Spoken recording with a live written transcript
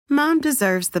Mom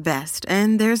deserves the best,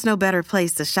 and there's no better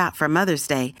place to shop for Mother's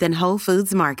Day than Whole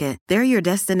Foods Market. They're your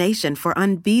destination for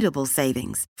unbeatable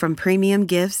savings, from premium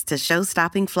gifts to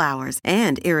show-stopping flowers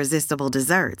and irresistible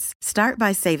desserts. Start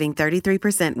by saving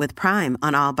 33% with Prime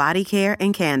on all body care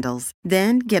and candles.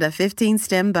 Then get a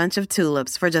 15-stem bunch of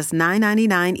tulips for just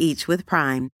 $9.99 each with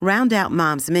Prime. Round out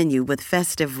Mom's menu with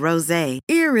festive rosé,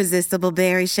 irresistible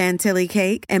berry chantilly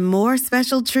cake, and more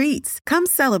special treats. Come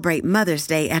celebrate Mother's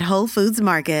Day at Whole Foods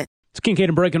Market. It's Kincaid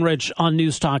and Breckenridge on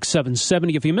News Talk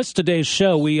 770. If you missed today's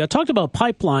show, we talked about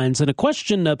pipelines and a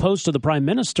question posed to the Prime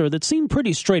Minister that seemed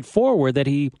pretty straightforward that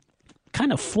he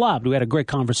kind of flubbed. We had a great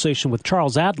conversation with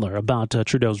Charles Adler about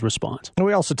Trudeau's response.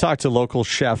 We also talked to local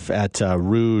chef at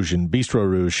Rouge and Bistro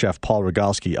Rouge, Chef Paul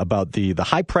Rogalski, about the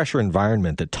high-pressure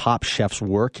environment that top chefs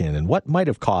work in and what might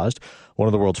have caused one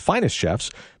of the world's finest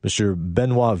chefs, Mr.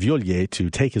 Benoit Violier,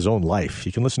 to take his own life.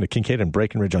 You can listen to Kincaid and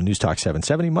Breckenridge on News Talk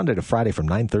 770, Monday to Friday from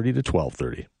 9:30 to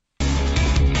 12:30.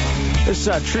 This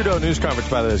Trudeau news conference,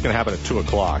 by the way, is going to happen at 2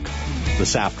 o'clock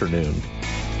this afternoon.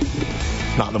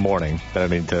 Not in the morning. Did I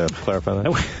mean to clarify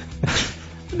that?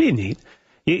 It'd be neat.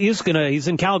 He's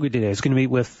in Calgary today. He's going to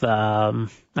meet with, I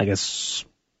guess,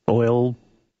 oil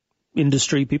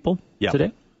industry people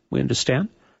today. We understand.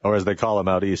 Or as they call them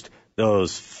out east,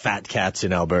 those fat cats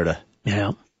in Alberta.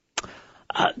 Yeah.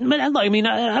 I mean,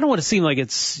 I don't want to seem like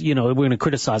it's, we're going to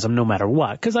criticize him no matter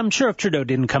what, because I'm sure if Trudeau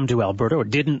didn't come to Alberta or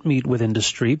didn't meet with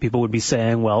industry, people would be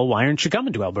saying, well, why aren't you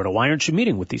coming to Alberta? Why aren't you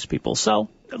meeting with these people? So,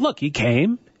 look, he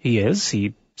came. He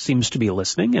seems to be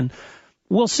listening, and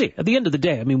we'll see. At the end of the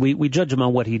day, I mean, we judge him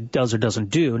on what he does or doesn't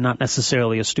do, not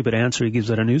necessarily a stupid answer he gives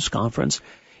at a news conference.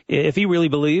 If he really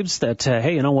believes that,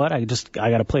 hey, you know what, I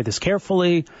got to play this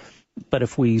carefully, but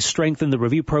if we strengthen the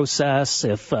review process,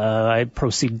 if I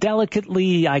proceed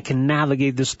delicately, I can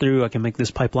navigate this through, I can make this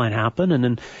pipeline happen, and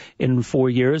then in 4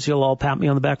 years, you'll all pat me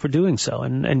on the back for doing so,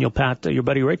 and you'll pat your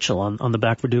buddy Rachel on the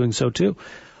back for doing so, too.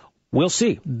 We'll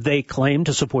see. They claim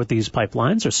to support these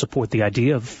pipelines or support the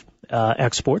idea of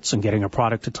exports and getting a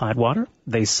product to Tidewater.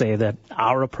 They say that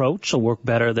our approach will work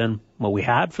better than what we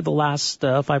had for the last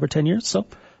 5 or 10 years, so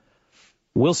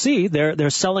we'll see. They're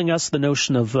selling us the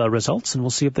notion of results, and we'll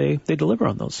see if they deliver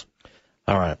on those.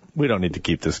 All right. We don't need to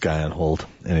keep this guy on hold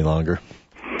any longer.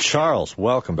 Charles,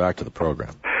 welcome back to the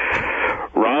program.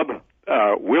 Rob,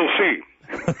 we'll see.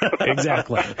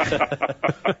 Exactly.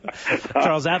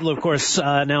 Charles Adler, of course,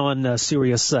 now on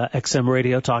Sirius XM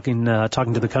radio talking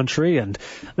to the country, and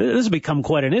this has become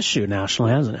quite an issue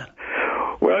nationally, hasn't it?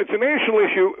 Well, it's a national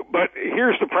issue, but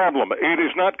here's the problem. It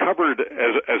is not covered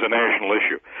as a national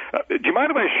issue. Do you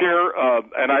mind if I share,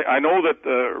 and I know that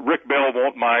Rick Bell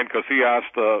won't mind because he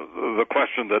asked the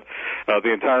question that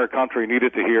the entire country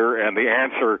needed to hear, and the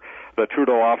answer that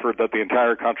Trudeau offered that the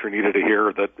entire country needed to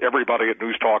hear, that everybody at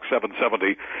News Talk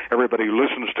 770, everybody who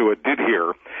listens to it did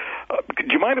hear. Do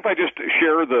you mind if I just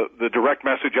share the direct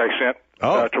message I sent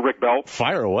to Rick Bell?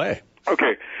 Fire away.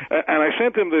 Okay, and I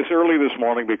sent him this early this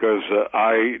morning because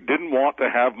I didn't want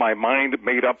to have my mind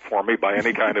made up for me by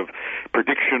any kind of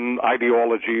prediction,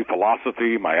 ideology,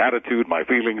 philosophy, my attitude, my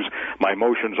feelings, my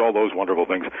emotions, all those wonderful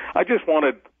things. I just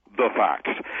wanted the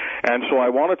facts. And so I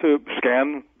wanted to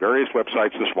scan various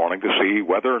websites this morning to see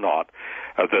whether or not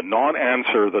the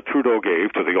non-answer that Trudeau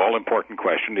gave to the all-important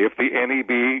question, if the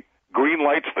NEB green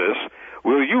lights this,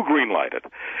 will you green light it?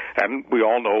 And we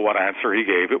all know what answer he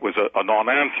gave. It was a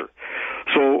non-answer.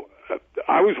 So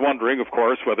I was wondering, of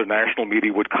course, whether national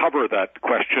media would cover that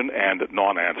question and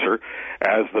non-answer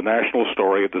as the national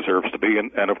story it deserves to be,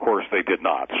 and of course they did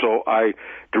not. So I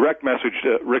direct messaged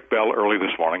Rick Bell early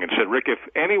this morning and said, Rick, if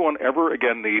anyone ever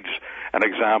again needs an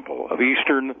example of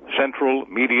Eastern Central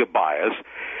media bias,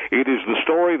 it is the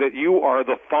story that you are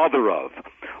the father of.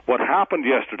 What happened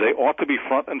yesterday ought to be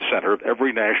front and center of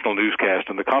every national newscast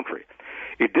in the country.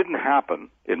 It didn't happen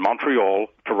in Montreal,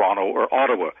 Toronto, or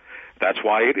Ottawa. That's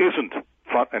why it isn't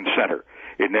front and center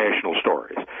in national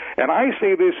stories. And I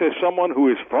say this as someone who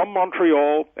is from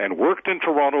Montreal and worked in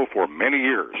Toronto for many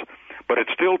years, but it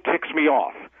still ticks me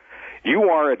off. You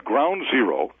are at ground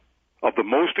zero of the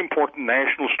most important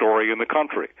national story in the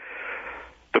country.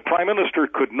 The Prime Minister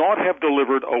could not have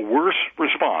delivered a worse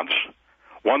response,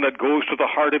 one that goes to the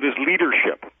heart of his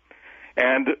leadership.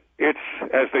 And it's,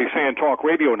 as they say in talk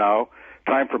radio now,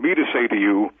 time for me to say to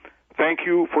you, thank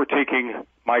you for taking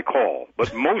my call.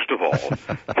 But most of all,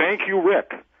 thank you,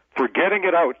 Rick, for getting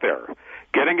it out there,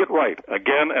 getting it right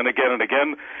again and again and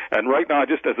again. And right now,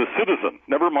 just as a citizen,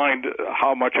 never mind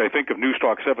how much I think of News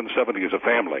Talk 770 as a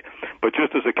family, but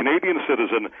just as a Canadian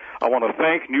citizen, I want to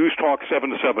thank News Talk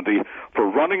 770 for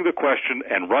running the question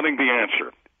and running the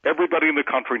answer. Everybody in the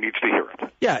country needs to hear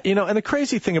it. Yeah, and the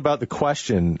crazy thing about the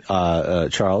question,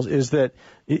 Charles, is that,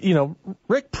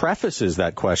 Rick prefaces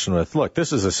that question with, look,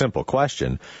 this is a simple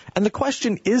question. And the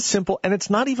question is simple, and it's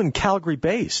not even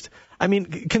Calgary-based. I mean,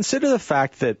 consider the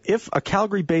fact that if a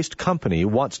Calgary-based company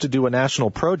wants to do a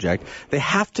national project, they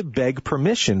have to beg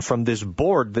permission from this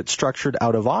board that's structured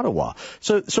out of Ottawa.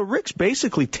 So Rick's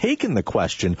basically taken the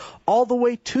question all the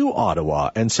way to Ottawa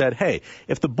and said, hey,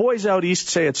 if the boys out east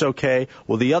say it's okay,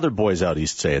 well, the other boys out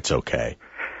east say it's okay.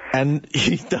 And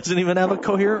he doesn't even have a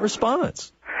coherent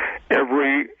response.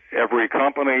 Every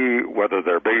company, whether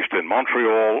they're based in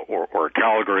Montreal or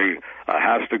Calgary,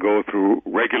 has to go through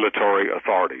regulatory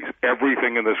authorities.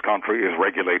 Everything in this country is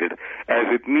regulated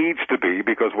as it needs to be,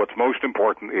 because what's most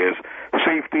important is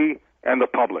safety and the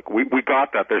public. We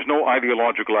got that. There's no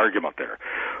ideological argument there.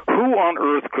 Who on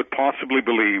earth could possibly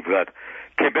believe that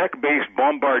Quebec-based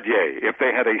Bombardier, if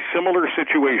they had a similar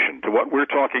situation to what we're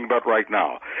talking about right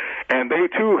now, and they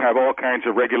too have all kinds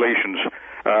of regulations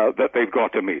that they've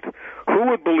got to meet, who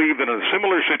would believe that in a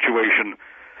similar situation,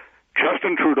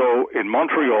 Justin Trudeau in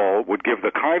Montreal would give the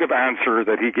kind of answer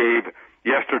that he gave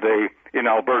yesterday in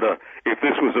Alberta if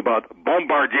this was about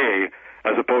Bombardier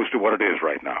as opposed to what it is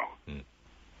right now?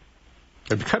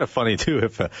 It'd be kind of funny, too,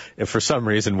 if for some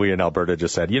reason we in Alberta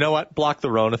just said, you know what, block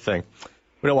the Rona thing.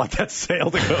 We don't want that sale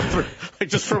to go through,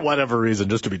 just for whatever reason,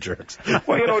 just to be jerks.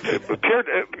 Well,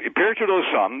 Pierre Trudeau's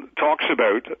son talks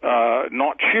about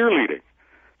not cheerleading.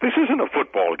 This isn't a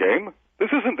football game. This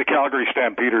isn't the Calgary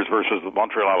Stampeders versus the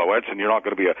Montreal Alouettes, and you're not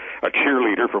going to be a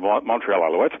cheerleader for Montreal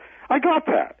Alouettes. I got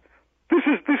that. This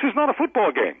is not a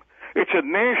football game. It's a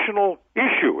national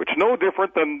issue. It's no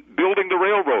different than building the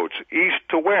railroads east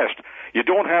to west. You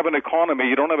don't have an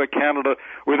economy. You don't have a Canada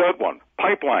without one.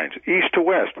 Pipelines east to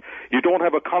west. You don't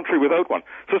have a country without one.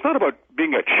 So it's not about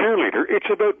being a cheerleader. It's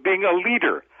about being a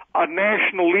leader, a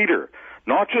national leader,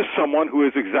 not just someone who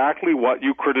is exactly what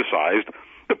you criticized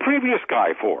the previous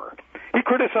guy for. He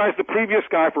criticized the previous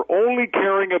guy for only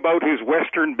caring about his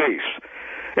western base.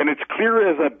 And it's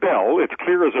clear as a bell, it's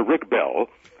clear as a Rick Bell,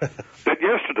 that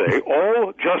yesterday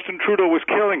all Justin Trudeau was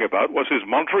caring about was his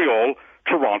Montreal,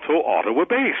 Toronto, Ottawa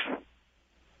base.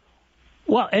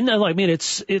 Well, and I mean,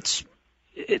 it's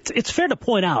fair to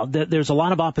point out that there's a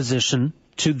lot of opposition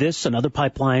to this and other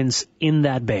pipelines in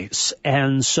that base.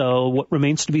 And so what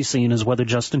remains to be seen is whether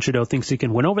Justin Trudeau thinks he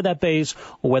can win over that base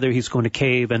or whether he's going to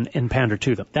cave and pander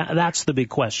to them. That's the big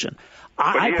question.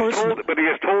 But he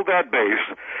has told that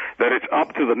base that it's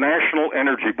up to the National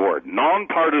Energy Board,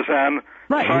 nonpartisan,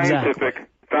 scientific,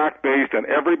 fact-based, and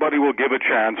everybody will give a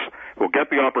chance, will get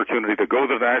the opportunity to go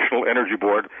to the National Energy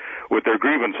Board with their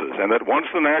grievances. And that once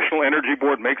the National Energy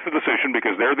Board makes the decision,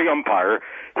 because they're the umpire,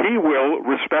 he will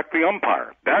respect the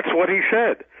umpire. That's what he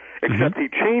said, except he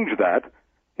changed that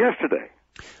yesterday.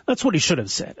 That's what he should have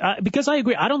said. Because I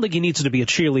agree. I don't think he needs to be a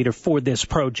cheerleader for this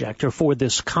project or for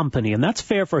this company. And that's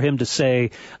fair for him to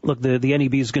say, look, the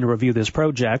NEB is going to review this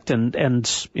project and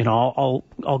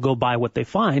I'll go by what they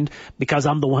find because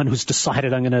I'm the one who's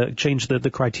decided I'm going to change the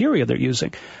criteria they're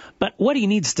using. But what he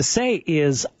needs to say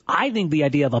is, I think the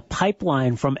idea of a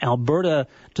pipeline from Alberta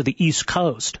to the East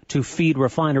Coast to feed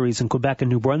refineries in Quebec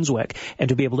and New Brunswick and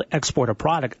to be able to export a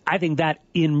product, I think that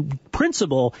in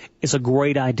principle is a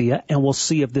great idea, and we'll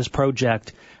see if this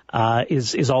project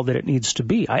is all that it needs to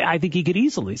be. I think he could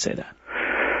easily say that.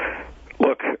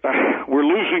 Look, we're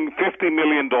losing $50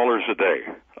 million a day.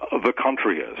 The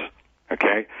country is.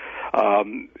 Okay?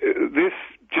 This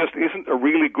just isn't a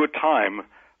really good time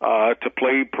to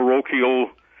play parochial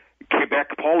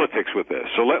Quebec politics with this.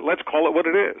 So let's call it what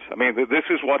it is. I mean, this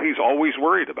is what he's always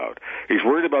worried about. He's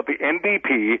worried about the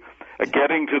NDP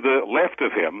getting to the left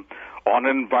of him on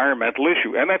an environmental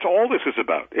issue. And that's all this is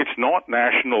about. It's not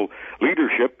national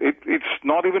leadership. It's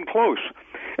not even close.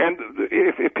 And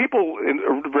if people in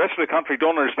the rest of the country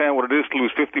don't understand what it is to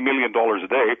lose $50 million a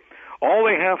day, all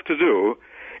they have to do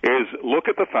is look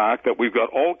at the fact that we've got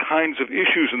all kinds of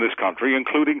issues in this country,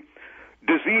 including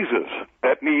diseases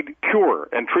that need cure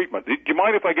and treatment. Do you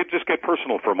mind if I just get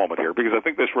personal for a moment here? Because I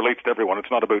think this relates to everyone. It's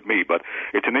not about me, but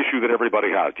it's an issue that everybody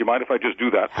has. Do you mind if I just do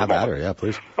that for a moment? Have at her, yeah,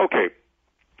 please. Okay.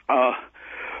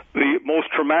 The most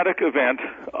traumatic event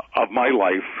of my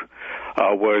life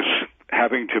was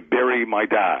having to bury my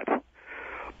dad.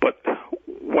 But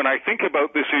when I think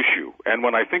about this issue and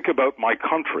when I think about my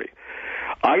country,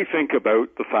 I think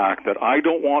about the fact that I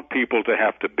don't want people to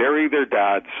have to bury their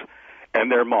dads and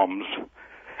their mums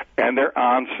and their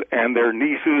aunts and their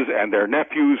nieces and their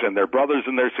nephews and their brothers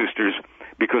and their sisters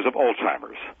because of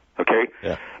Alzheimer's, okay?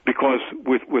 Yeah. Because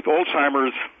with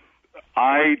Alzheimer's,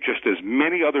 I, just as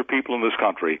many other people in this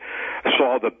country,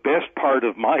 saw the best part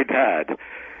of my dad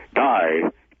die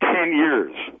 10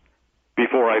 years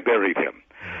before I buried him.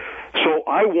 So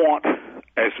I want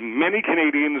as many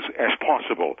Canadians as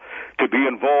possible to be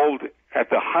involved at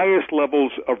the highest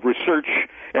levels of research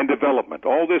and development,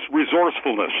 all this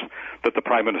resourcefulness that the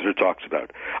Prime Minister talks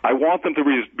about. I want them to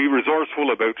be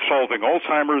resourceful about solving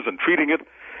Alzheimer's and treating it,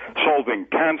 solving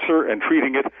cancer and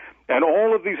treating it, and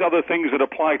all of these other things that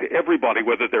apply to everybody,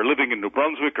 whether they're living in New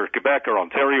Brunswick or Quebec or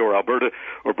Ontario or Alberta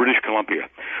or British Columbia.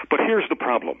 But here's the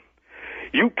problem.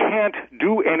 You can't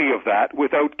do any of that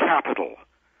without capital.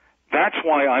 That's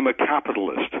why I'm a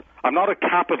capitalist. I'm not a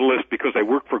capitalist because I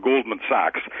work for Goldman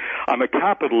Sachs. I'm a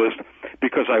capitalist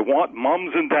because I want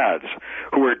moms and dads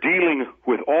who are dealing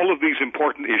with all of these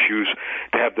important issues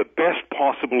to have the best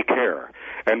possible care.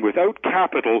 And without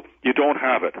capital, you don't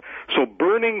have it. So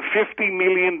burning $50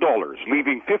 million,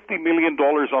 leaving $50 million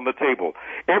on the table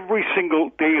every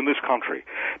single day in this country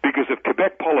because of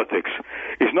Quebec politics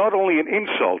is not only an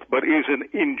insult, but is an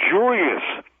injurious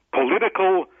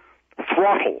political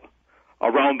throttle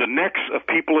around the necks of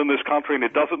people in this country, and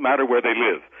it doesn't matter where they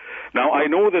live. Now, I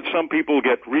know that some people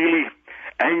get really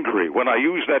angry when I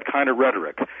use that kind of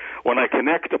rhetoric, when I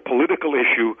connect a political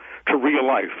issue to real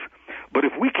life. But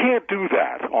if we can't do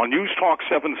that on News Talk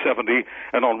 770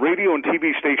 and on radio and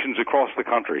TV stations across the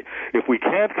country, if we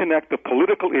can't connect the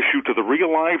political issue to the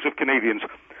real lives of Canadians,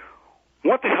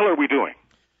 what the hell are we doing?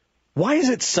 Why is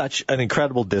it such an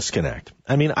incredible disconnect?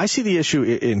 I mean, I see the issue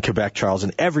in Quebec, Charles,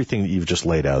 and everything that you've just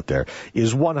laid out there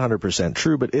is 100%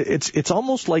 true, but it's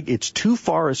almost like it's too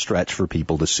far a stretch for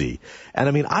people to see. And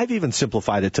I mean, I've even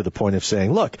simplified it to the point of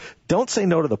saying, look, don't say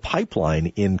no to the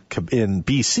pipeline in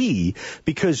BC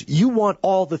because you want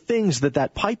all the things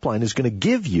that pipeline is going to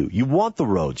give you. You want the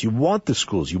roads, you want the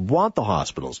schools, you want the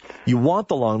hospitals, you want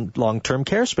the long-term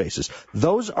care spaces.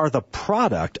 Those are the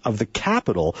product of the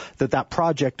capital that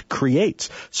project creates.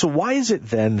 So why is it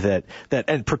then that,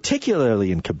 and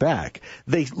particularly in Quebec,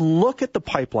 they look at the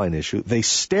pipeline issue, they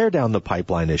stare down the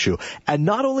pipeline issue, and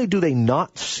not only do they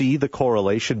not see the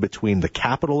correlation between the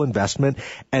capital investment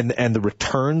and the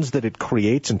returns that it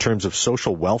creates in terms of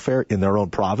social welfare in their own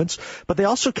province, but they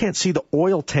also can't see the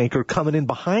oil tanker coming in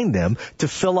behind them to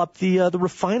fill up the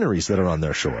refineries that are on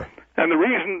their shore. And the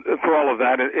reason for all of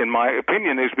that, in my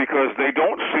opinion, is because they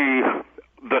don't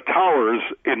see the towers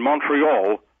in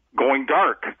Montreal going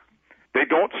dark. They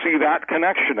don't see that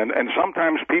connection, and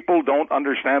sometimes people don't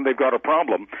understand they've got a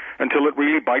problem until it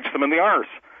really bites them in the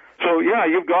arse. So yeah,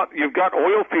 you've got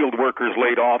oil field workers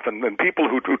laid off and people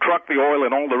who truck the oil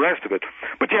and all the rest of it.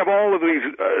 But you have all of these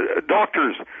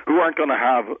doctors who aren't going to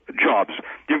have jobs.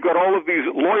 You've got all of these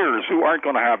lawyers who aren't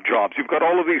going to have jobs. You've got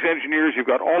all of these engineers. You've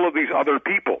got all of these other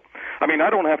people. I mean,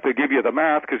 I don't have to give you the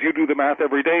math because you do the math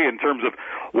every day in terms of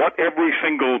what every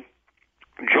single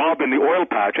job in the oil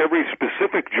patch, every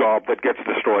specific job that gets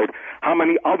destroyed, how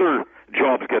many other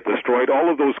jobs get destroyed,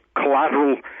 all of those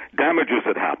collateral damages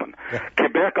that happen. Yeah.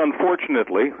 Quebec,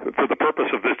 unfortunately, for the purpose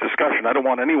of this discussion, I don't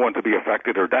want anyone to be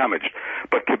affected or damaged,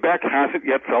 but Quebec hasn't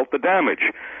yet felt the damage.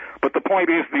 But the point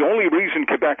is, the only reason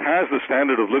Quebec has the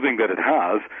standard of living that it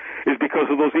has is because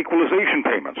of those equalization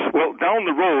payments. Well, down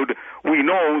the road, we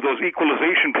know those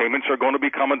equalization payments are going to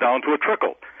be coming down to a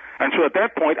trickle. And so at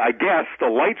that point, I guess the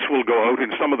lights will go out in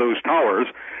some of those towers,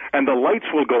 and the lights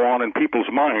will go on in people's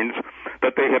minds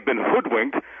that they have been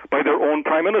hoodwinked by their own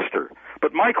prime minister.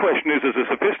 But my question is, as a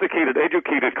sophisticated,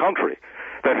 educated country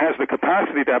that has the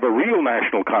capacity to have a real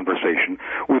national conversation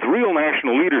with real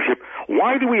national leadership,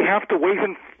 why do we have to wait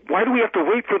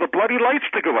for the bloody lights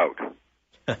to go out?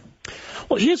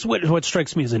 Well, here's what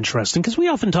strikes me as interesting, because we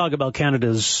often talk about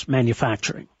Canada's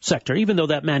manufacturing sector, even though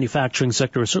that manufacturing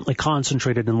sector is certainly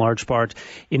concentrated in large part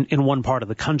in one part of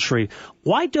the country.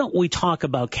 Why don't we talk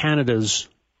about Canada's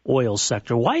oil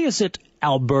sector? Why is it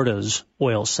Alberta's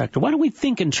oil sector? Why don't we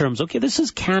think in terms, okay, this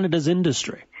is Canada's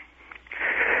industry?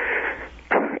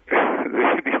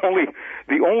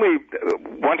 The only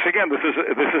once again, this is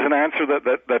an answer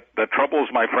that troubles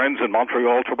my friends in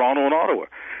Montreal, Toronto, and Ottawa.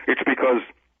 It's because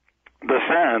the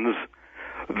sands,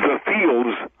 the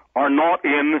fields, are not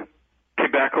in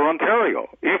Quebec or Ontario.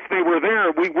 If they were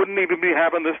there, we wouldn't even be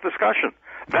having this discussion.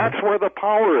 That's where the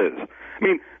power is. I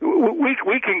mean,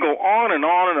 we can go on and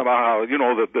about how,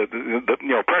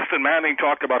 Preston Manning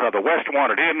talked about how the West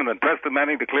wanted in, and then Preston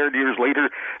Manning declared years later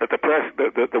that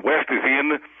the West is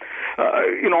in.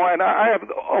 And I have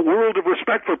a world of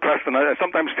respect for Preston. I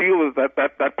sometimes feel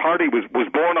that party was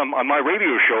born on my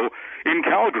radio show in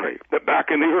Calgary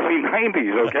back in the early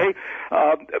 90s, okay?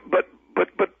 But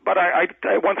I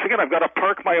once again, I've got to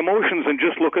park my emotions and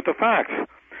just look at the facts.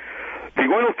 The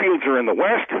oil fields are in the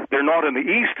west, they're not in the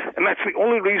east, and that's the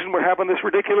only reason we're having this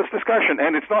ridiculous discussion.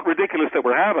 And it's not ridiculous that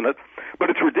we're having it, but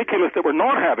it's ridiculous that we're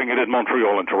not having it in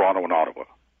Montreal and Toronto and Ottawa.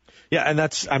 Yeah, and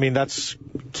that's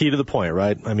key to the point,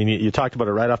 right? I mean, you talked about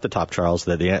it right off the top, Charles,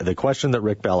 that the question that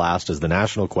Rick Bell asked is the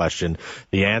national question.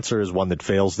 The answer is one that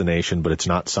fails the nation, but it's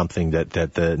not something that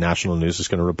the national news is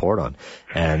going to report on.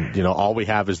 And, all we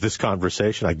have is this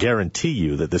conversation. I guarantee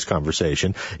you that this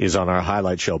conversation is on our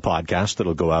Highlight Show podcast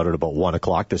that'll go out at about 1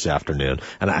 o'clock this afternoon.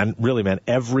 And really, man,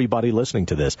 everybody listening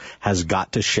to this has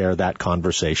got to share that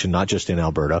conversation, not just in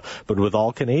Alberta, but with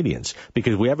all Canadians.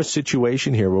 Because we have a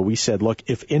situation here where we said, look,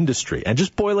 if industry, and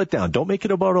just boil it down, don't make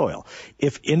it about oil.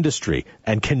 If industry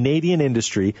and Canadian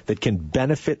industry that can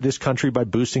benefit this country by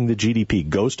boosting the GDP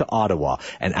goes to Ottawa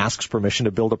and asks permission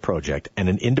to build a project, and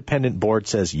an independent board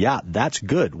says, yeah, that's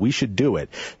good, we should do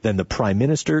it, then the Prime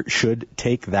Minister should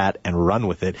take that and run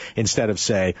with it instead of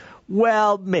say,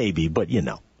 well, maybe, but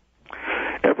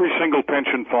Every single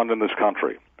pension fund in this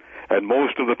country, and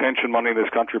most of the pension money in this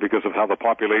country, because of how the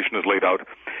population is laid out,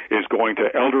 is going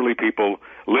to elderly people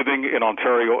living in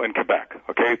Ontario and Quebec.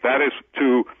 Okay? That is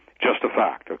just a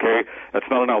fact. Okay? That's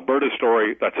not an Alberta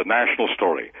story. That's a national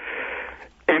story.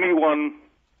 Anyone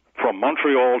from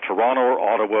Montreal, Toronto, or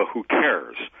Ottawa who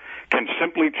cares can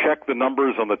simply check the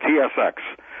numbers on the TSX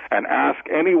and ask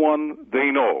anyone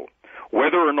they know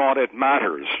whether or not it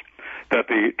matters that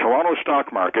the Toronto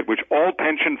stock market, which all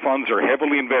pension funds are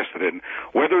heavily invested in,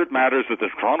 whether it matters that the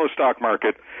Toronto stock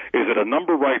market is at a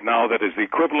number right now that is the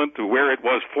equivalent to where it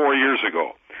was 4 years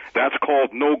ago. That's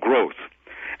called no growth.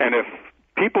 And if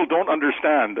people don't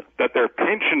understand that their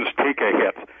pensions take a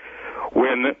hit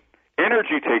when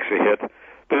energy takes a hit,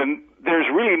 then there's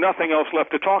really nothing else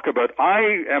left to talk about.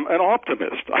 I am an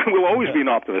optimist. I will always be an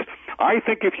optimist. I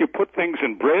think if you put things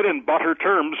in bread and butter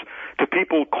terms to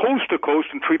people coast to coast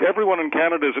and treat everyone in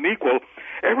Canada as an equal,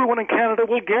 everyone in Canada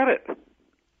will get it.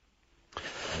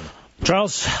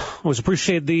 Charles, always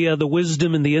appreciate the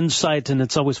wisdom and the insight, and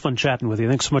it's always fun chatting with you.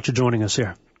 Thanks so much for joining us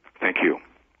here. Thank you.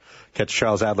 Catch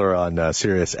Charles Adler on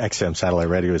Sirius XM satellite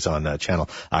radio. Is on channel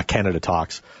Canada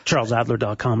Talks.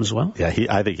 CharlesAdler.com as well. Yeah,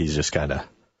 I think he's just kind of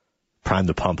primed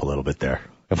the pump a little bit there.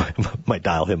 I might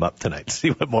dial him up tonight, see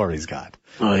what more he's got.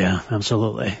 Oh, yeah,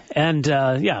 absolutely. And,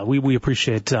 we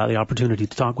appreciate the opportunity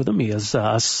to talk with him. He has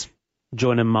us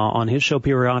join him on his show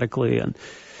periodically. And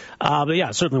but, yeah,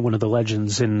 certainly one of the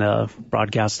legends in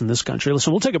broadcast in this country.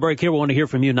 Listen, we'll take a break here. We want to hear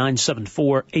from you,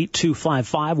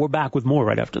 974-8255. We're back with more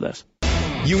right after this.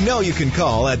 You can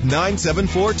call at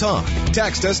 974-TALK.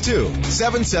 Text us too,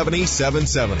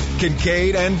 770-770.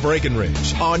 Kincaid and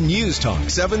Breckenridge on News Talk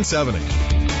 770.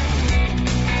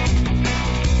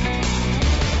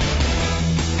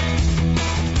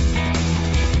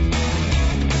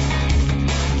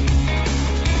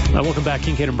 Welcome back,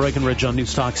 Kincaid and Breckenridge on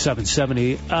News Talk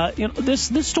 770.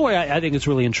 This story I think is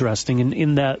really interesting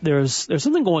in that there's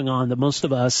something going on that most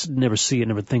of us never see and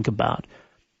never think about.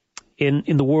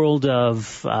 In the world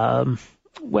of,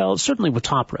 certainly with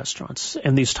top restaurants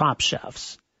and these top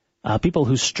chefs, people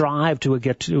who strive to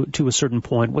get to a certain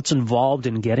point, what's involved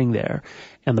in getting there,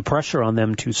 and the pressure on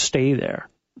them to stay there.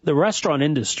 The restaurant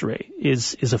industry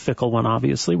is a fickle one,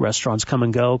 obviously. Restaurants come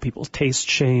and go. People's tastes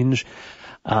change.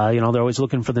 They're always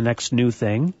looking for the next new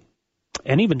thing.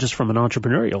 And even just from an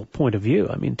entrepreneurial point of view,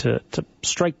 I mean, to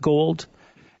strike gold,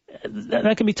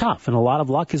 that can be tough, and a lot of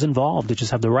luck is involved to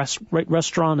just have the right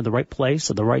restaurant in the right place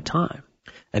at the right time.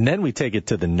 And then we take it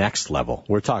to the next level.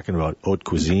 We're talking about haute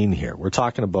cuisine here. We're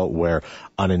talking about where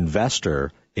an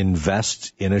investor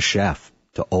invests in a chef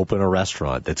to open a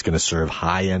restaurant that's going to serve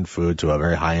high-end food to a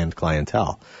very high-end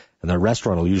clientele. And the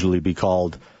restaurant will usually be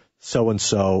called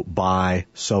so-and-so by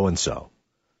so-and-so.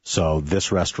 So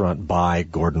this restaurant by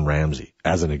Gordon Ramsay,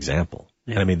 as an example.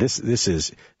 Yeah. And I mean, this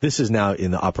is now in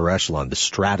the upper echelon, the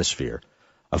stratosphere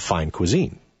of fine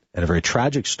cuisine, and a very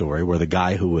tragic story where the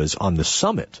guy who was on the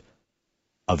summit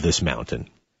of this mountain,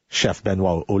 Chef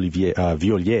Benoit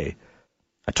Violier,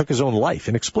 took his own life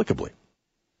inexplicably.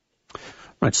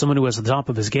 Right, someone who was at the top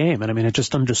of his game, and I mean, it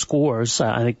just underscores,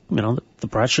 I think, the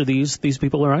pressure these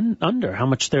people are under, how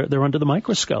much they're under the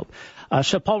microscope.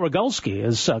 Chef Paul Rogalski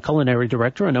is culinary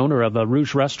director and owner of a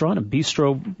Rouge restaurant, a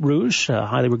Bistro Rouge,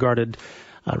 highly regarded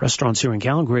restaurants here in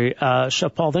Calgary.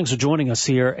 Chef Paul, thanks for joining us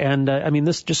here. And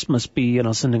this just must be,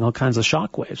 sending all kinds of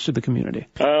shockwaves through the community.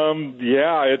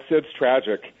 It's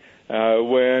tragic.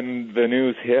 When the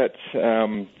news hit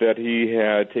that he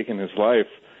had taken his life,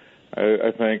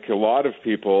 I think a lot of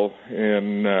people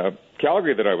in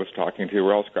Calgary that I was talking to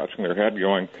were all scratching their head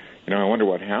going, I wonder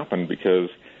what happened, because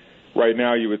right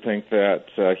now you would think that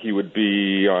he would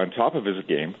be on top of his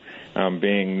game,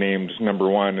 being named number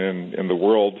one in the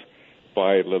world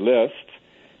by Le List.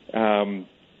 And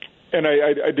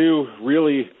I do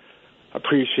really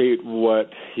appreciate what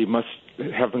he must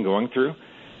have been going through.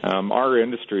 Our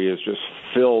industry is just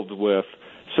filled with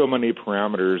so many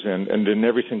parameters, and in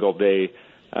every single day,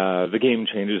 the game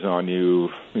changes on you,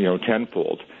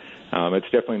 tenfold. It's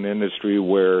definitely an industry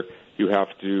where you have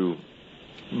to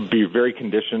be very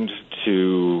conditioned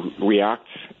to react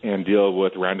and deal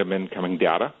with random incoming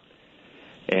data.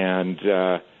 And,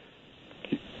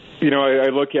 I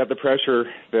look at the pressure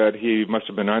that he must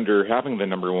have been under having the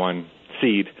number one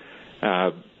seed,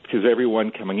 because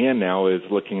everyone coming in now is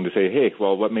looking to say, hey,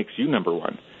 well, what makes you number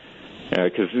one?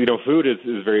 Because, food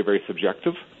is very, very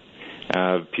subjective.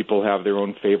 People have their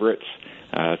own favorites.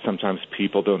 Sometimes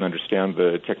people don't understand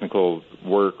the technical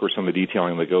work or some of the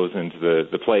detailing that goes into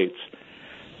the plates.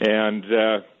 And,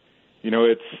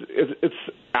 it's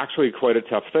actually quite a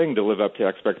tough thing to live up to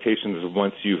expectations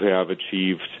once you have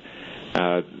achieved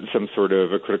some sort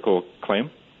of a critical claim.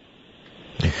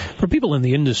 For people in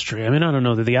the industry, I don't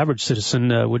know that the average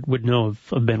citizen would know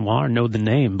of Benoit or know the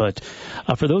name, but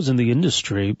for those in the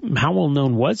industry, how well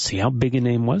known was he? How big a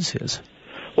name was his?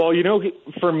 Well,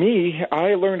 for me,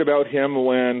 I learned about him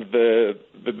when the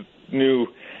new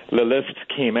Le List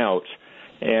came out,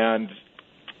 and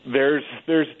there's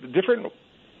different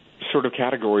sort of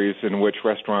categories in which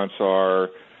restaurants are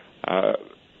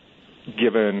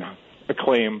given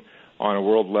acclaim on a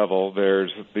world level.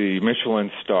 There's the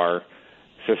Michelin star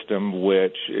system,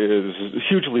 which is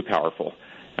hugely powerful.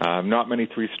 Not many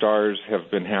 3 stars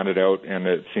have been handed out, and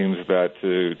it seems that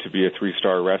to be a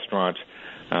 3-star restaurant,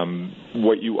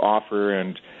 what you offer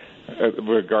and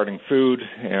regarding food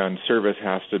and service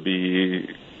has to be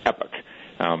epic,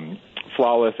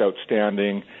 flawless,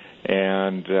 outstanding.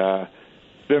 And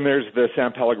then there's the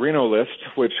San Pellegrino list,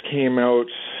 which came out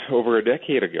over a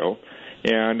decade ago,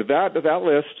 and that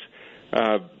list,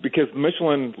 because the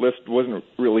Michelin list wasn't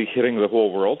really hitting the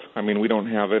whole world. We don't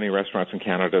have any restaurants in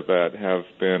Canada that have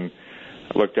been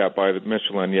looked at by the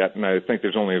Michelin yet, and I think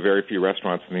there's only a very few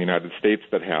restaurants in the United States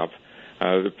that have.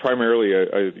 Primarily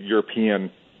a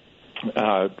European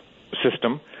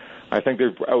system. I think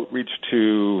they've outreach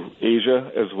to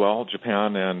Asia as well,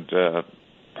 Japan and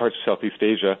parts of Southeast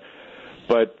Asia.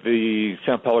 But the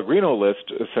San Pellegrino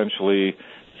list essentially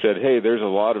said, hey, there's a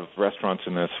lot of restaurants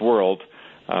in this world.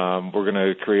 We're going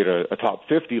to create a top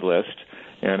 50 list,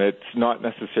 and it's not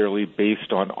necessarily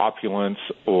based on opulence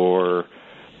or,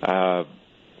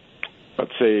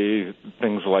 let's say,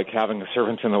 things like having a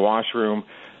servant in the washroom.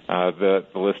 The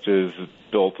list is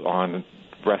built on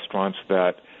restaurants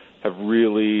that have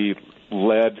really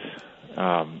led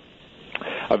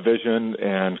a vision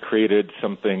and created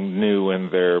something new in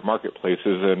their marketplaces,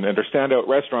 and are standout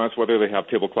restaurants, whether they have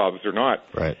tablecloths or not.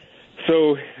 Right.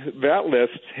 So that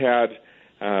list had,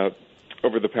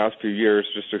 over the past few years,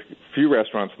 just a few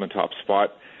restaurants in the top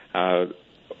spot. A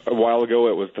while ago,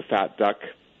 it was the Fat Duck,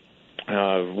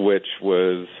 which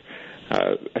was,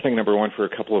 I think, number one for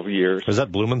a couple of years. Is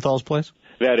that Blumenthal's place?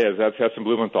 That is. That's Heston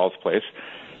Blumenthal's place.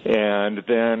 And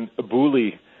then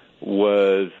Abouli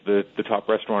was the top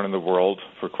restaurant in the world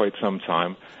for quite some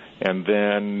time. And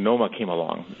then Noma came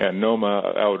along. And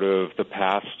Noma, out of the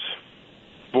past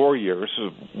 4 years,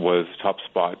 was top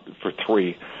spot for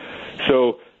 3.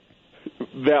 So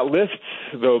that list,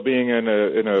 though, being in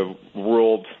a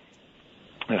world,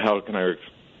 how can I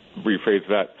rephrase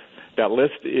that? That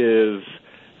list is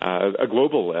a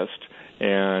global list,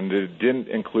 and it didn't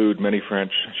include many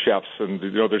French chefs. And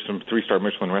there's some 3-star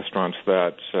Michelin restaurants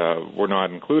that were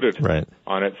not included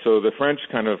on it. So the French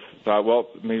kind of thought, well,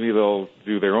 maybe they'll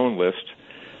do their own list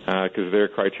because their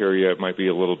criteria might be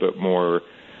a little bit more.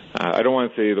 I don't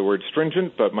want to say the word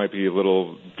stringent, but might be a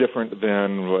little different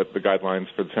than what the guidelines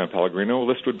for the San Pellegrino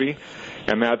list would be.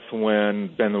 And that's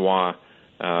when Benoit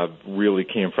really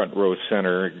came front row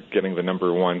center, getting the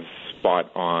number one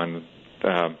spot on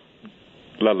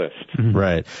La List. Mm-hmm.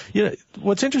 Right.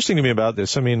 What's interesting to me about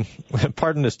this,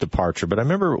 pardon this departure, but I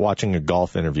remember watching a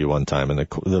golf interview one time, and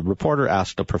the reporter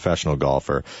asked a professional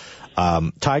golfer,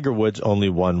 Tiger Woods only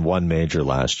won 1 major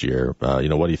last year. What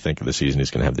do you think of the season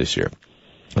he's going to have this year?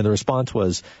 And the response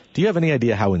was, do you have any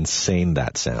idea how insane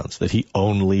that sounds, that he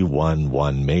only won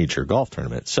 1 major golf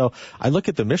tournament? So I look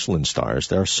at the Michelin stars.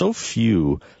 There are so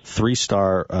few 3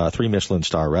 Michelin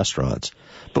star restaurants.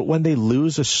 But when they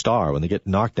lose a star, when they get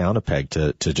knocked down a peg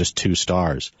to just 2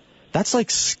 stars, that's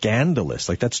like scandalous.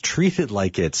 Like that's treated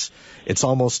like it's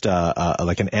almost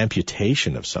like an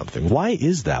amputation of something. Why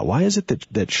is that? Why is it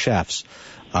that chefs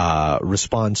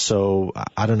respond so,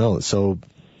 I don't know, so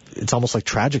it's almost like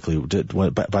tragically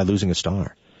by losing a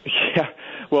star. Yeah,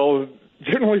 well,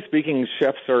 generally speaking,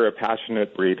 chefs are a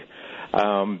passionate breed.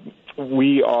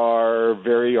 We are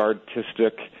very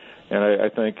artistic, and I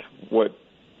think what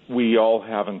we all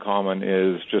have in common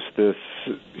is just this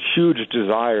huge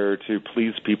desire to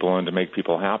please people and to make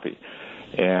people happy.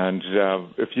 And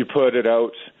if you put it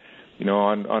out,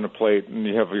 on a plate, and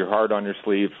you have your heart on your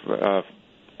sleeve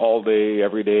all day,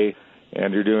 every day,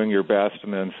 and you're doing your best,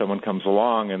 and then someone comes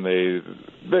along, and there's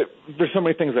so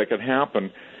many things that could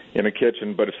happen in a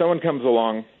kitchen. But if someone comes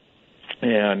along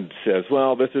and says,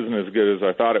 well, this isn't as good as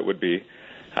I thought it would be,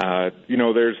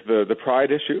 there's the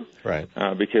pride issue. Right.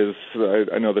 Because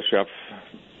I know the chef,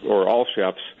 or all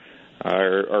chefs,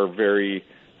 are very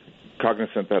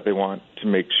cognizant that they want to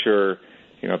make sure,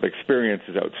 the experience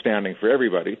is outstanding for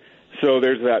everybody. So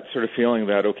there's that sort of feeling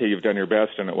that, okay, you've done your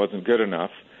best and it wasn't good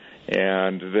enough.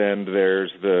 And then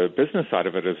there's the business side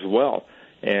of it as well.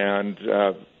 And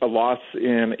a loss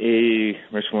in a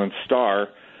Michelin star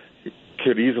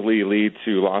could easily lead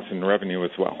to loss in revenue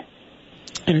as well.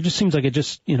 And it just seems like it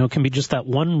just, can be just that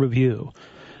one review,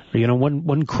 or,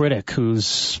 one critic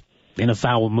who's in a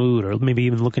foul mood, or maybe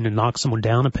even looking to knock someone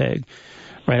down a peg,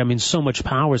 right? I mean, so much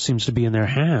power seems to be in their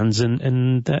hands,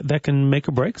 and that can make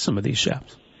or break some of these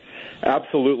chefs.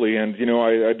 Absolutely. And,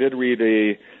 I did read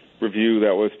a review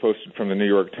that was posted from the New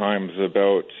York Times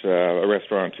about a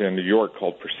restaurant in New York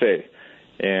called Per Se.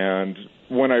 And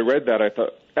when I read that, I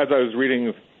thought, as I was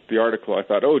reading the article, I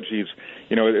thought, oh, geez,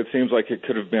 it seems like it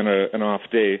could have been an off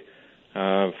day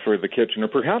for the kitchen, or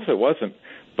perhaps it wasn't.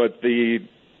 But the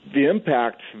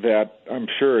impact that I'm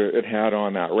sure it had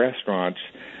on that restaurant,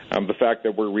 the fact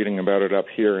that we're reading about it up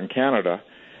here in Canada,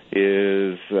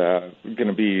 is going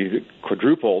to be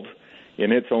quadrupled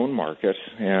in its own market,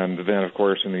 and then, of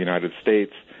course, in the United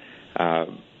States,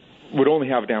 would only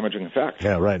have damaging effects.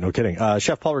 Yeah, right. No kidding.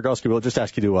 Chef Paul Rogalski, we'll just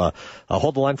ask you to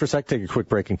hold the line for a sec, take a quick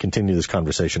break, and continue this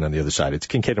conversation on the other side. It's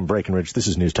Kincaid and Breckenridge. This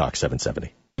is News Talk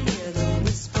 770.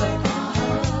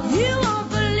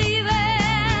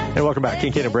 Hey, welcome back.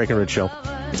 Kincaid and Breckenridge Show.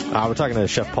 We're talking to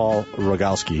Chef Paul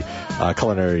Rogalski,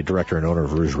 culinary director and owner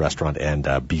of Rouge Restaurant and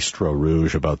Bistro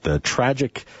Rouge, about the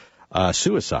tragic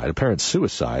apparent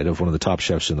suicide of one of the top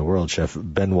chefs in the world, Chef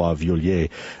Benoit Viollier.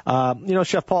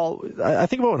 Chef Paul, I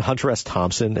think about when Hunter S.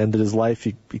 Thompson ended his life.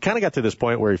 He kind of got to this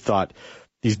point where he thought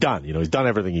he's done. He's done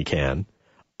everything he can.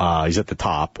 He's at the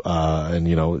top, and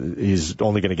he's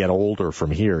only going to get older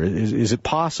from here. Is it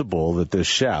possible that this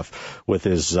chef, with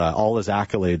his all his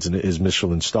accolades and his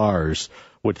Michelin stars,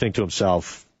 would think to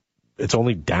himself, it's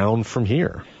only down from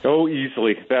here? Oh,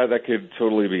 easily. That could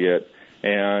totally be it.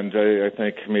 And I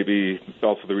think maybe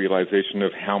also the realization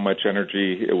of how much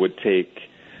energy it would take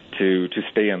to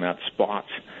stay in that spot.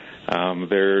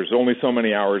 There's only so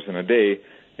many hours in a day,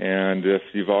 and if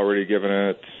you've already given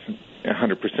it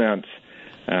 100%,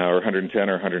 or 110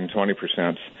 or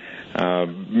 120%,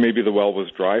 maybe the well was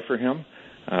dry for him.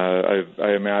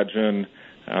 I imagine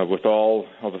with all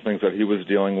the things that he was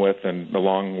dealing with, and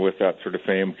along with that sort of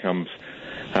fame comes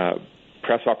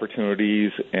press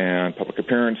opportunities and public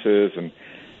appearances, and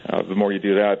the more you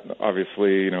do that,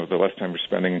 obviously, the less time you're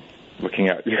spending looking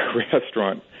at your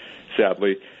restaurant,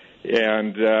 sadly.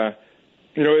 And,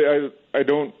 I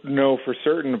don't know for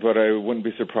certain, but I wouldn't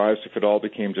be surprised if it all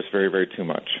became just very, very too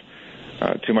much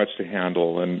to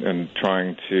handle, and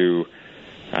trying to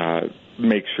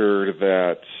make sure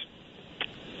that,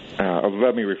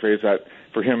 let me rephrase that,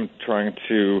 for him trying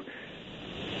to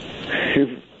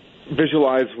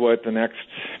visualize what the next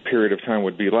period of time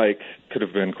would be like could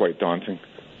have been quite daunting.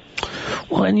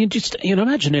 Well, and you just,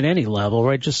 imagine at any level,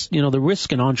 right? Just, the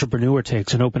risk an entrepreneur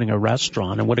takes in opening a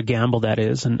restaurant, and what a gamble that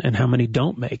is, and how many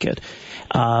don't make it.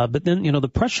 But then, the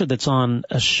pressure that's on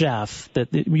a chef,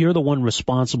 that you're the one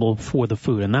responsible for the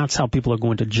food, and that's how people are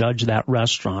going to judge that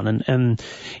restaurant. And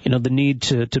the need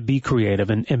to be creative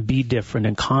and be different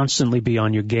and constantly be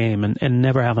on your game, and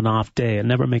never have an off day and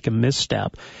never make a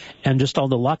misstep. And just all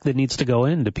the luck that needs to go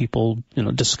into people,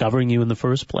 discovering you in the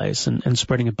first place and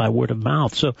spreading it by word of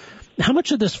mouth. So how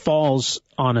much of this falls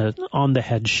on the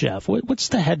head chef? What's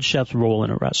the head chef's role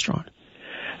in a restaurant?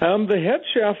 The head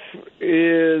chef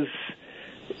is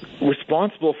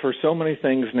responsible for so many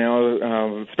things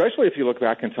now, especially if you look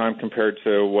back in time compared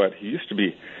to what he used to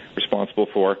be responsible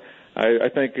for. I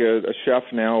think a chef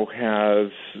now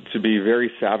has to be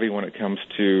very savvy when it comes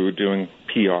to doing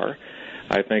PR.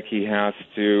 I think he has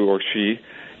to, or she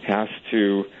has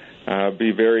to,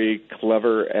 be very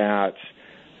clever at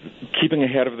keeping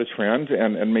ahead of the trend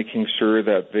and making sure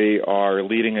that they are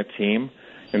leading a team,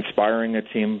 inspiring a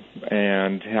team,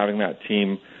 and having that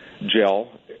team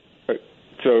gel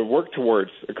to work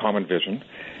towards a common vision.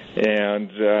 And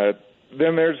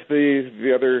then there's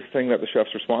the other thing that the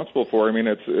chef's responsible for. I mean,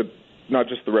 it's not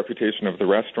just the reputation of the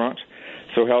restaurant.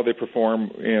 So how they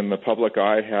perform in the public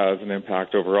eye has an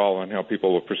impact overall on how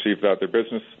people will perceive that their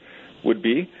business would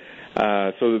be.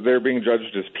 So they're being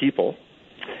judged as people,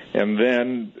 and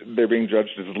then they're being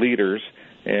judged as leaders.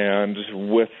 And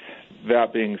with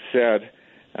that being said,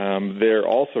 they're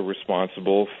also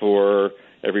responsible for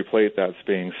every plate that's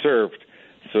being served.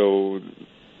 So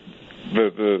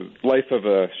the life of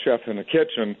a chef in a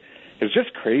kitchen is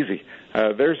just crazy.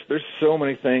 There's so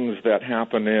many things that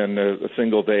happen in a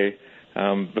single day.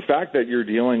 The fact that you're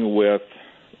dealing with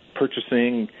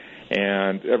purchasing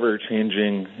and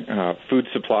ever-changing food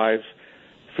supplies,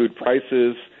 food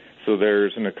prices, so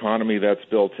there's an economy that's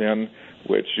built in,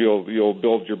 which you'll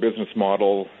build your business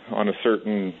model on a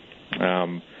certain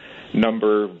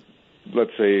number.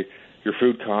 Let's say your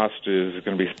food cost is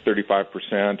going to be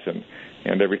 35%,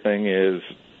 and everything is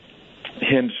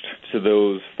hinged to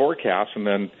those forecasts, and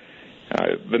then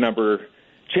the number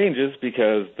changes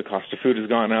because the cost of food has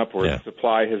gone up or the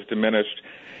supply has diminished,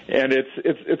 and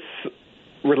it's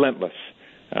relentless.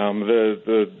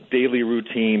 The daily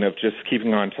routine of just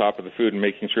keeping on top of the food and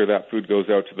making sure that food goes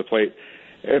out to the plate,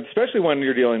 especially when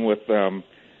you're dealing with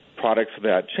products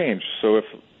that change. So if,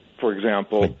 for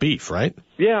example, like beef, right?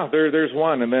 Yeah, there's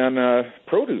one, and then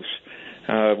produce.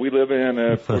 We live in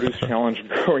a produce-challenged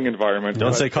growing environment.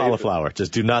 Don't say cauliflower.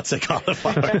 Just do not say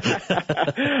cauliflower.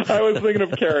 I was thinking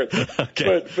of carrots.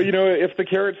 Okay. But you know, if the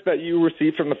carrots that you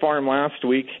received from the farm last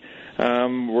week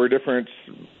were different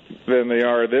than they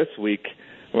are this week,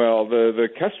 well, the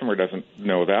customer doesn't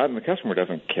know that, and the customer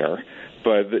doesn't care.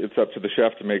 But it's up to the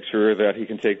chef to make sure that he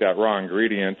can take that raw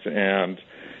ingredient and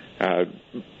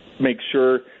make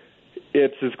sure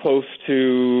it's as close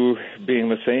to being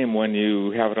the same when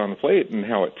you have it on the plate and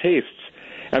how it tastes.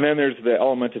 And then there's the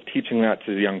element of teaching that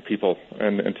to the young people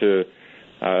and to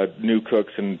new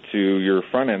cooks and to your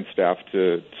front-end staff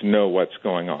to know what's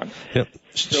going on. Yep.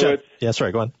 So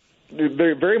sorry, go on.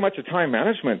 They're very much a time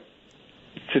management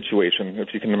situation,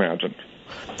 if you can imagine.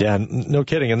 Yeah, no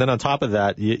kidding. And then on top of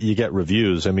that, you get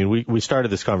reviews. I mean, we started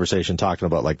this conversation talking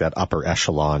about like that upper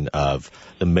echelon of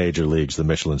the major leagues, the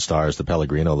Michelin stars, the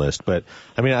Pellegrino list. But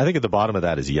I mean, I think at the bottom of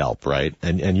that is Yelp, right?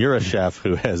 And you're a chef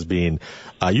who has been,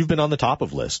 you've been on the top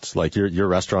of lists. Like your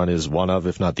restaurant is one of,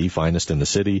 if not the finest in the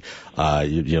city.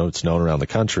 You know, it's known around the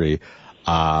country.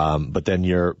 But then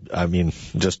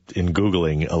just in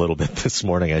Googling a little bit this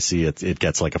morning, I see it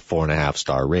gets like a 4.5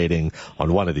 star rating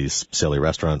on one of these silly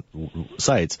restaurant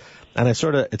sites. And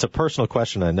it's a personal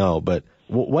question, I know, but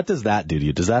what does that do to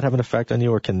you? Does that have an effect on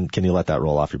you, or can you let that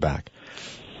roll off your back?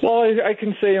 Well, I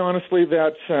can say honestly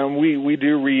that, we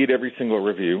do read every single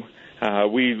review.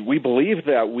 We believe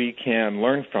that we can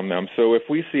learn from them. So if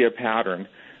we see a pattern,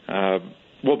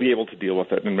 we'll be able to deal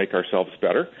with it and make ourselves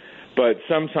better. But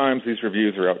sometimes these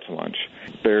reviews are out to lunch.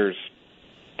 There's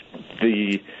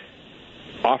the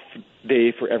off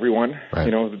day for everyone. Right.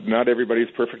 You know, not everybody's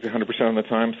perfect 100% of the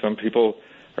time. Some people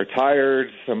are tired.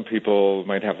 Some people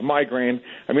might have a migraine.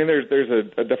 I mean,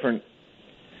 there's a different...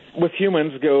 With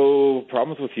humans go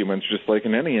problems with humans, just like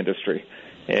in any industry.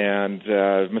 And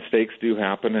mistakes do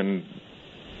happen, and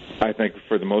I think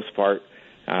for the most part...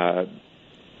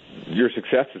 your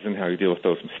success is in how you deal with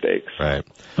those mistakes. Right.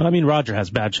 Well, I mean, Roger has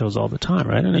bad shows all the time,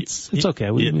 right? And it's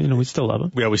okay. We still love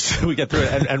him. Yeah, we get through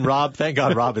it. And Rob, thank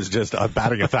God, Rob is just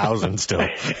batting 1,000 still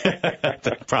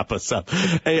to prop us up.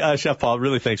 Hey, Chef Paul,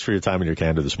 really thanks for your time and your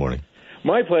candor this morning.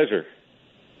 My pleasure.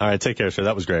 All right, take care, sir.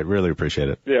 That was great. Really appreciate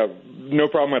it. Yeah, no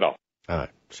problem at all. All right,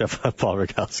 Chef Paul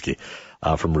Rogalski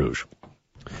from Rouge.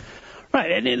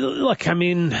 Right, and look, I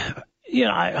mean, you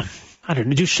know, I don't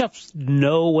know. Do chefs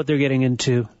know what they're getting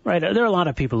into? Right. There are a lot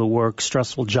of people who work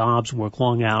stressful jobs, work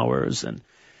long hours,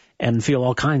 and feel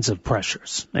all kinds of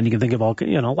pressures. And you can think of a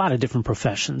lot of different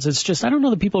professions. It's just, I don't know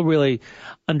that people really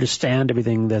understand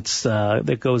everything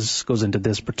that goes into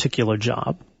this particular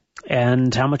job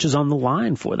and how much is on the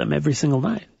line for them every single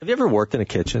night. Have you ever worked in a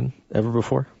kitchen ever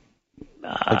before?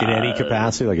 Like in any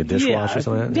capacity, like a dishwasher or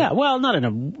something like that? Yeah, well, not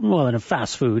in a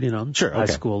fast food, sure, high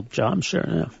school job,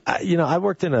 sure, yeah. I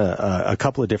worked in a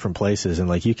couple of different places, and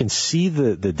like you can see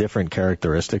the different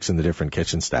characteristics in the different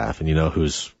kitchen staff, and you know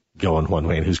who's going one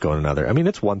way and who's going another. I mean,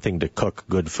 it's one thing to cook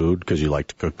good food because you like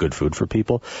to cook good food for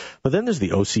people, but then there's the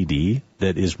OCD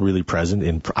that is really present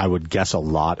in, I would guess, a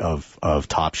lot of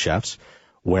top chefs,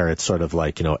 where it's sort of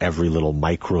like, every little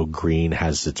microgreen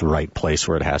has its right place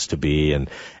where it has to be.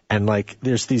 And like,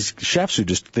 there's these chefs who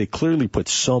they clearly put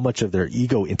so much of their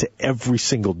ego into every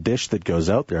single dish that goes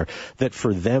out there that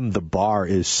for them, the bar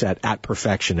is set at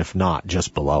perfection, if not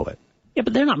just below it. Yeah,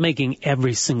 but they're not making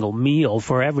every single meal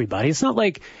for everybody. It's not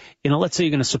like, let's say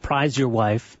you're going to surprise your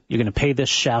wife. You're going to pay this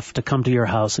chef to come to your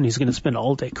house, and he's going to spend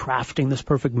all day crafting this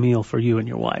perfect meal for you and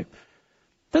your wife.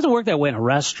 It doesn't work that way in a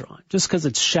restaurant. Just because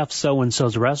it's Chef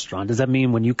So-and-so's restaurant, does that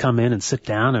mean when you come in and sit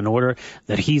down and order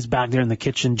that he's back there in the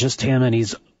kitchen, just him, and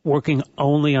he's working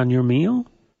only on your meal?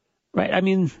 Right? I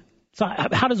mean, so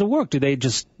how does it work? Do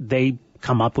they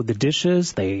come up with the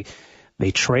dishes? They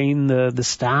train the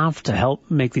staff to help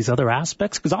make these other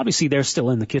aspects? Because obviously they're still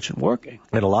in the kitchen working.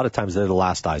 And a lot of times they're the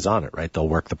last eyes on it, right? They'll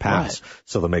work the pass. Right.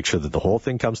 So they'll make sure that the whole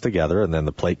thing comes together, and then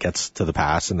the plate gets to the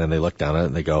pass, and then they look down at it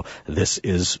and they go, this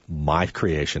is my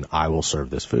creation. I will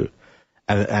serve this food.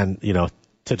 And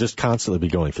to just constantly be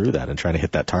going through that and trying to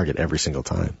hit that target every single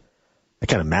time. I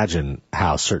can't imagine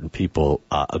how certain people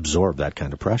absorb that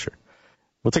kind of pressure.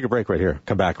 We'll take a break right here.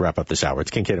 Come back, wrap up this hour.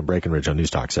 It's Kincaid and Breckenridge on News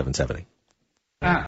Talk 770.